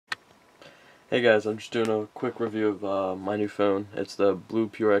Hey guys, I'm just doing a quick review of my new phone. It's the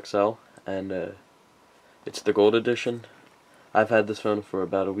BLU Pure XL, and it's the Gold Edition. I've had this phone for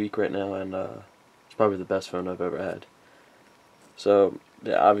about a week right now, and it's probably the best phone I've ever had. So,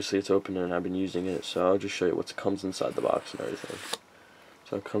 yeah, obviously it's open and I've been using it, so I'll just show you what comes inside the box and everything.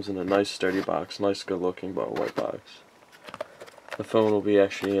 So it comes in a nice sturdy box, nice good looking white box. The phone will be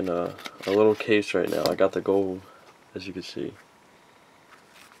actually in a little case right now. I got the gold, as you can see.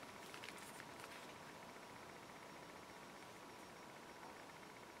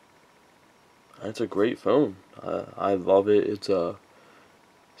 It's a great phone. I love it. It's a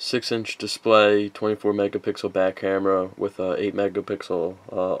 6-inch display, 24 megapixel back camera with a 8 megapixel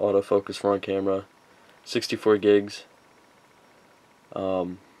autofocus front camera, 64 gigs.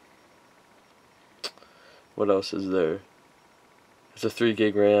 What else is there? It's a 3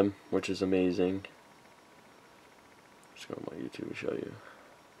 gig RAM, which is amazing. I'm just going to my YouTube to show you.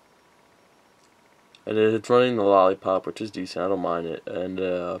 And it's running the Lollipop, which is decent. I don't mind it.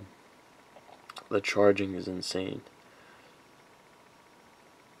 And the charging is insane.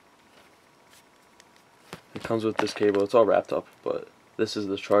 It comes with this cable. It's all wrapped up, but this is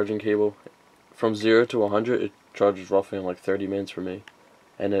the charging cable. From 0 to 100, it charges roughly in like 30 minutes for me,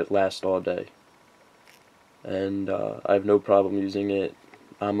 and it lasts all day. And I have no problem using it.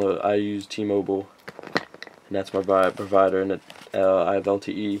 I use T-Mobile, and that's my provider, and I have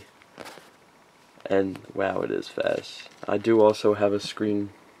LTE. And wow, it is fast. I do also have a screen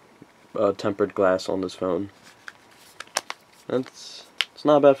tempered glass on this phone. It's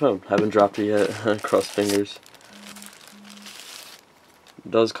not a bad phone. Haven't dropped it yet. Cross fingers.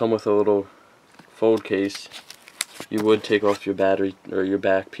 It does come with a little fold case. You would take off your battery or your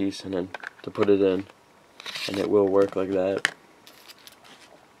back piece and then to put it in, and it will work like that.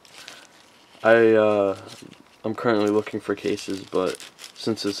 I'm currently looking for cases, but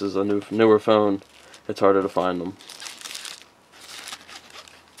since this is a newer phone, it's harder to find them.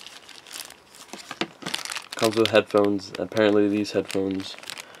 Comes with headphones. Apparently these headphones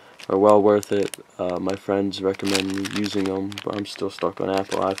are well worth it. My friends recommend me using them, but I'm still stuck on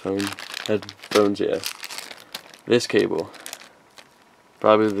Apple iPhone headphones. Yeah, this cable,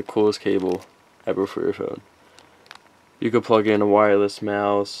 probably the coolest cable ever for your phone. You could plug in a wireless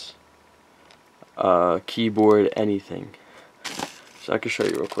mouse, keyboard, anything. So I can show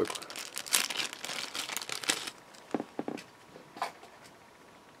you real quick.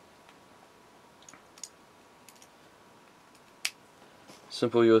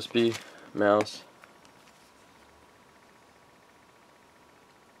 Simple USB mouse.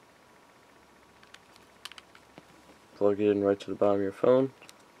 Plug it in right to the bottom of your phone.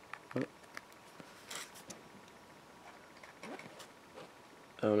 I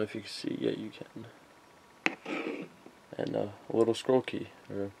don't know if you can see yet. You can. And a little scroll key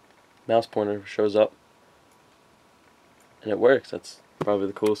or mouse pointer shows up, and it works. That's probably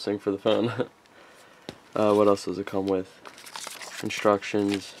the coolest thing for the phone. What else does it come with?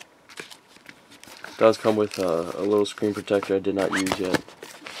 Instructions. It does come with a little screen protector I did not use yet.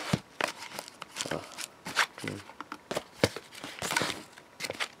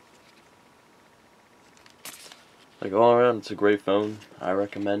 Like all around, it's a great phone. I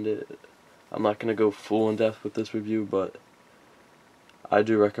recommend it. I'm not gonna go full in depth with this review, but I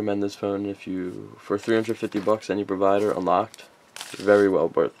do recommend this phone. If you, for 350 bucks, any provider unlocked, very well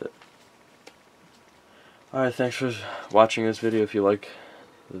worth it. Alright, thanks for watching this video. If you like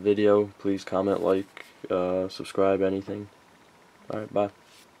the video, please comment, like, subscribe, anything. Alright, bye.